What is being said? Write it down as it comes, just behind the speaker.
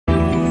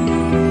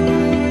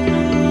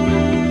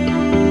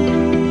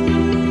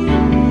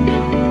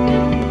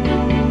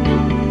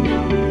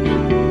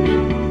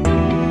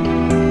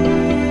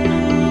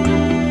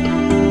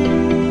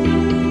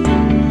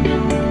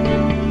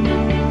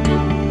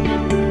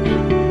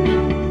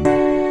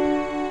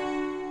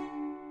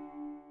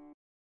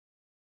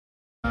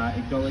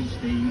acknowledge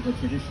the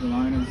traditional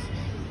owners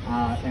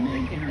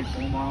and Henry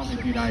Formile,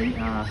 who did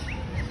a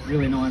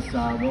really nice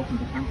welcome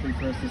to country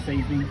for us this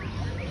evening.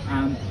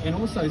 And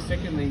also,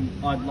 secondly,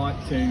 I'd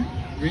like to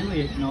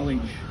really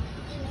acknowledge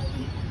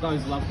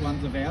those loved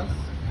ones of ours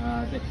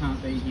that can't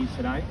be here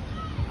today,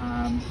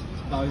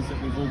 those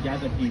that we've all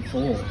gathered here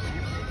for,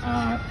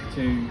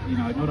 to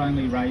not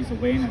only raise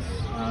awareness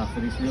for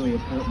this really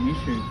important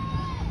issue,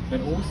 but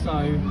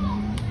also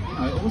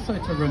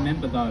to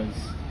remember those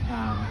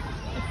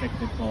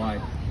affected by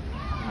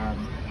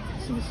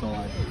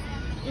suicide.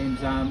 And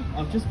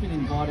I've just been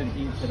invited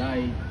here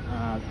today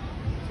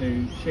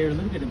to share a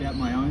little bit about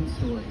my own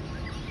story.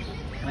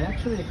 I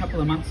actually, a couple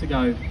of months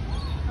ago,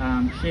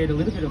 shared a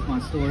little bit of my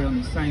story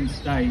on the same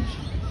stage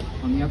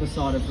on the other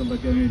side of the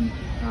lagoon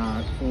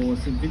for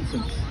St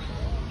Vincent's,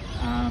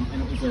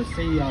 and it was a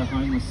CEO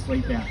homeless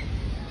sleep out.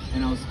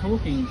 And I was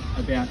talking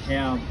about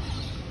how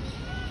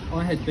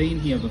I had been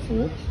here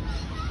before,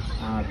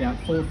 about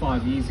 4 or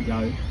 5 years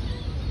ago,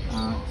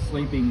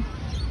 sleeping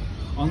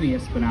on the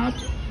Esplanade.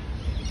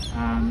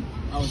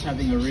 I was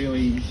having a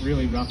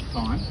really rough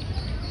time.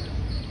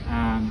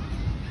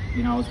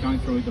 I was going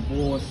through a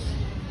divorce,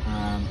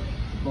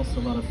 lost a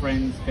lot of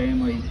friends,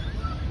 family.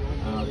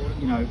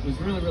 Was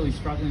really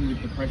struggling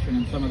with depression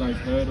and some of those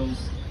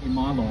hurdles in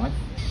my life.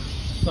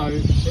 So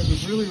it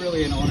was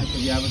really an honour to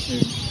be able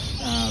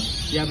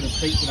to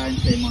speak today and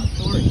share my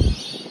story.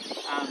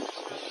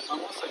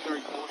 I'm also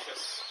very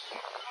cautious.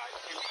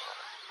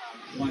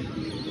 It won't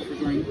be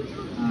triggering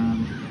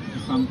for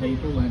some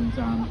people, and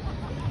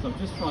so I've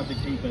just tried to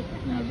keep it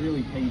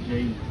really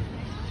PG.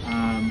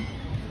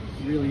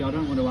 Really, I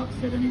don't want to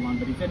upset anyone,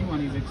 but if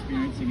anyone is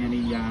experiencing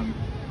any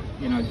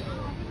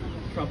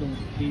trouble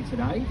here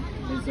today,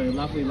 there's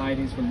lovely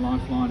ladies from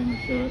Lifeline in the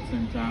shirts,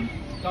 and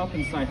go up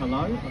and say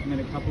hello. I've met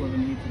a couple of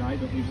them here today,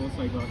 but we've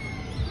also got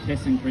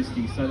Tess and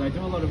Christy. So they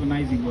do a lot of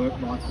amazing work,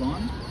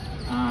 Lifeline,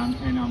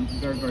 and I'm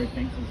very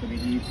thankful to be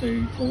here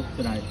to talk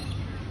today.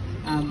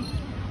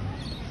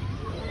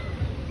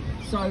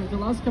 So the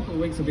last couple of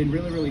weeks I've been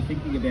really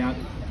thinking about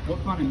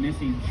what kind of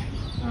message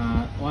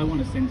I want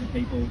to send to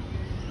people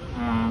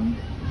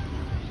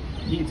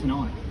here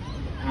tonight.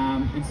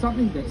 It's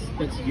something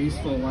that's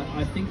useful.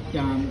 I think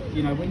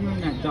when you're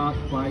in that dark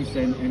place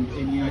and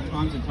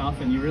times are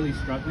tough and you're really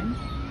struggling,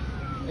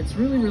 it's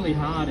really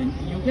hard, and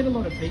you'll get a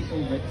lot of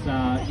people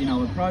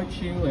that approach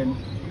you, and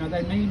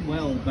they mean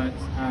well, but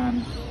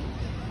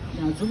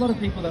there's a lot of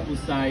people that will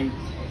say,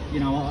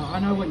 I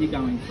know what you're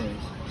going through.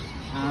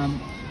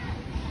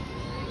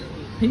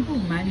 People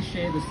may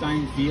share the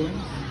same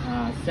feelings,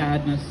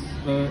 sadness,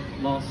 hurt,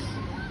 loss,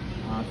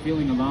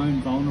 feeling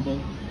alone, vulnerable.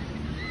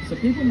 So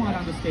people might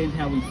understand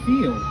how we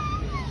feel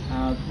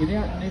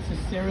without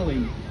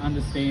necessarily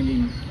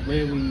understanding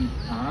where we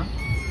are,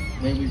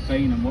 where we've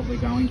been and what we're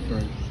going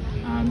through.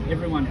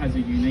 Everyone has a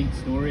unique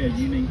story, a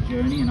unique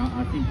journey, and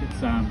I think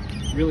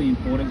it's really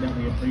important that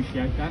we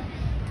appreciate that.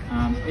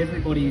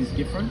 Everybody is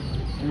different,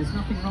 and there's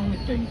nothing wrong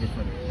with being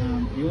different.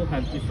 We all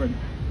have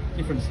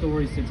different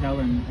stories to tell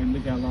and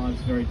live our lives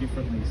very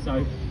differently.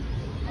 So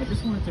I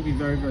just wanted to be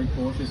very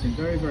cautious and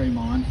very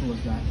mindful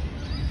of that,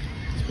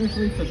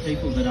 especially for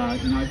people that are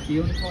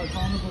feeling quite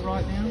vulnerable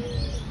right now.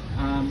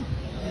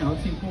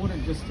 It's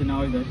important just to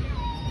know that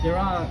there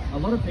are a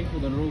lot of people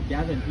that are all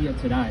gathered here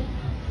today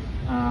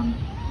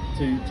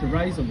to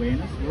raise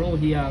awareness. We're all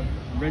here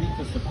ready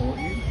to support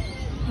you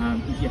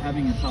if you're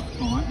having a tough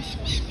time,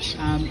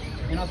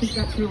 and I think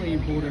that's really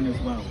important as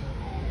well.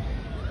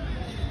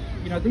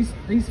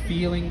 These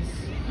feelings,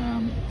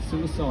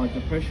 suicide,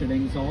 depression,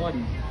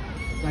 anxiety,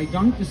 they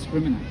don't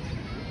discriminate.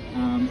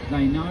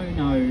 They know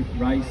no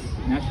race,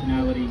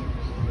 nationality,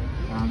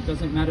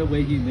 doesn't matter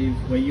where you live,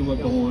 where you were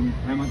born,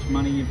 how much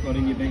money you've got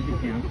in your bank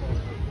account.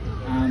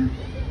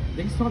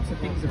 These types of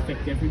things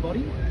affect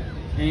everybody,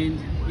 and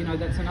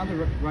that's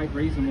another great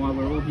reason why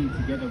we're all here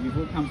together. We've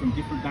all come from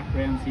different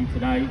backgrounds here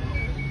today.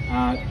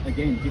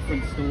 Again,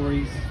 different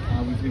stories,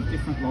 we've lived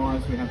different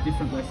lives, we have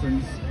different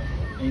lessons,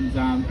 and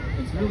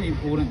it's really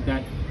important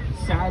that,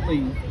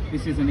 sadly,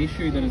 this is an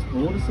issue that has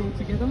brought us all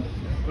together,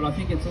 but I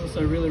think it's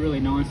also really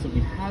nice that we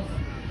have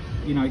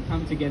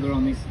come together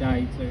on this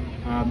day to,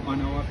 I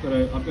know I've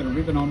got a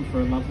ribbon on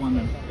for a loved one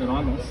that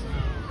I lost,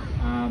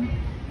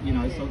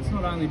 so it's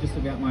not only just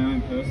about my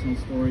own personal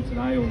story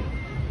today or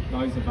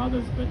those of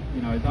others, but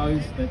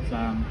those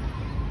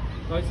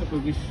that we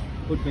wish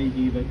could be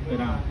here that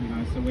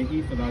aren't, so we're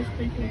here for those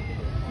people,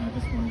 and I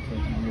just wanted to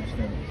acknowledge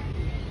them.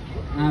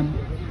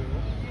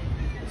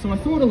 So I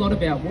thought a lot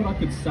about what I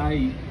could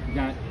say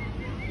that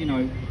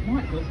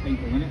might help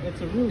people, and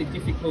it's a really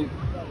difficult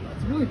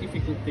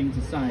thing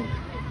to say.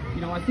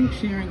 I think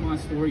sharing my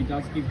story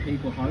does give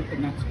people hope,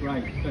 and that's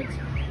great, but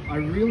I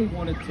really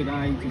wanted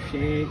today to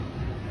share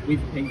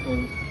with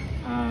people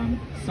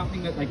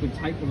something that they could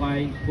take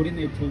away, put in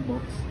their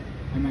toolbox,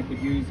 and they could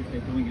use if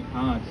they're doing it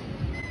hard.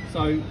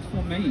 So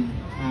for me,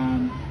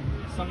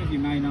 some of you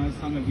may know,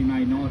 some of you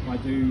may not, I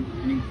do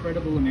an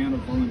incredible amount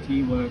of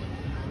volunteer work,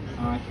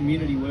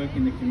 community work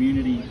in the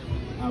community,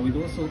 with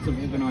all sorts of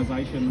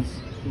organisations,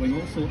 doing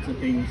all sorts of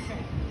things.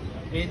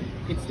 And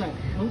it's that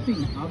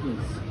helping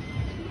others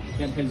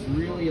that has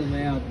really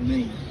allowed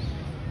me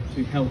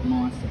to help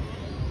myself.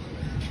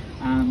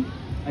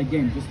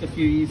 Again, just a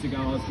few years ago,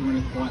 I was doing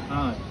it quite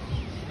hard.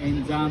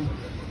 And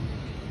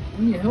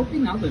when you're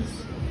helping others,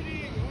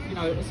 you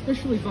know,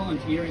 especially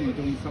volunteering or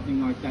doing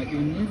something like that, you're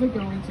never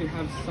going to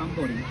have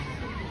somebody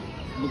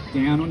look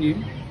down on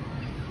you.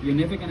 You're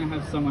never going to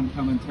have someone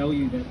come and tell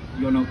you that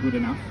you're not good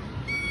enough,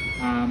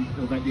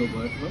 or that you're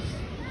worthless.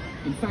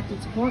 In fact,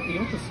 it's quite the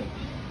opposite.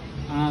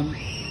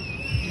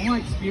 My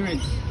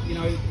experience, you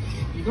know,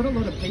 you've got a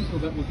lot of people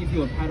that will give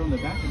you a pat on the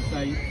back and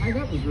say, hey,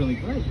 that was really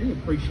great, we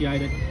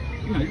appreciate it,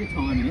 you know, your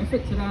time and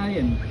effort today,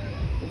 and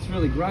it's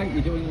really great,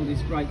 you're doing all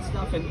this great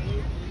stuff. And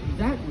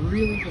that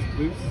really just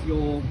boosts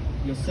your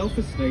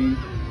self-esteem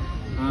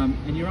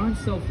and your own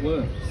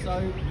self-worth.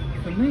 So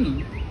for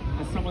me,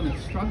 as someone that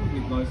struggled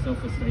with low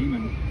self-esteem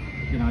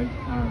and, you know,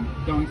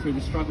 going through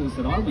the struggles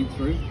that I went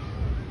through,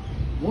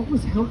 what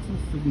was helpful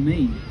for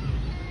me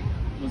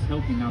was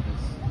helping others.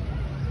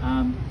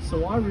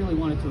 So I really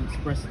wanted to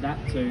express that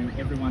to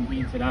everyone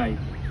here today,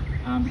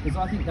 because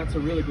I think that's a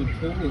really good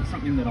tool. It's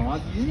something that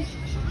I've used.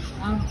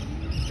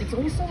 It's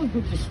also a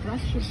good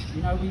distraction.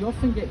 You know, we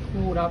often get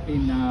caught up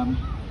in,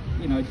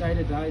 you know, day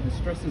to day, the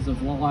stresses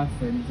of life,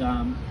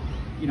 and,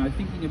 you know,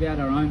 thinking about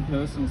our own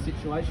personal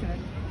situation.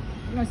 And,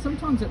 you know,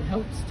 sometimes it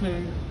helps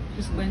to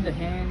just lend a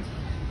hand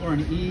or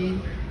an ear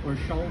or a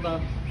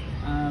shoulder,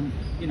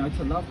 you know,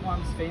 to loved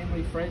ones,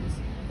 family, friends,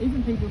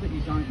 even people that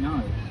you don't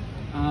know.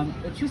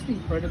 It's just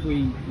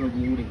incredibly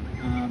rewarding,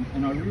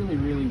 and I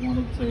really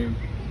wanted to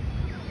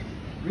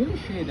really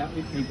share that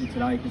with people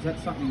today, because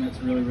that's something that's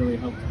really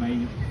helped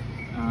me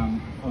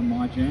on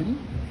my journey.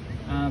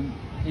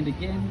 And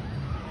again,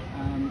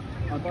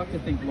 I'd like to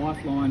thank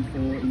Lifeline for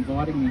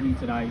inviting me here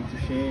today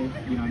to share,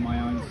 you know, my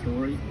own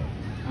story.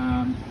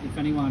 If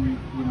anyone,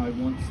 you know,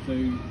 wants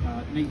to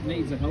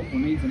needs a help or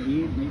needs an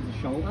ear, needs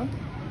a shoulder,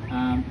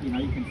 you know,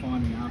 you can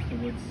find me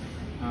afterwards.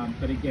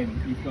 But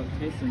again, you've got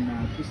Tess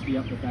and Christy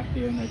up the back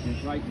there, and they do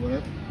great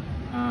work.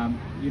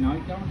 You know,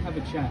 go and have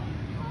a chat,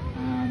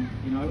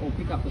 you know, or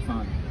pick up the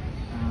phone.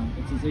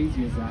 It's as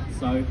easy as that.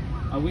 So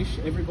I wish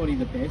everybody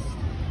the best,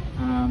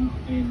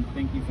 and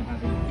thank you for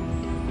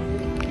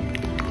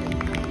having me.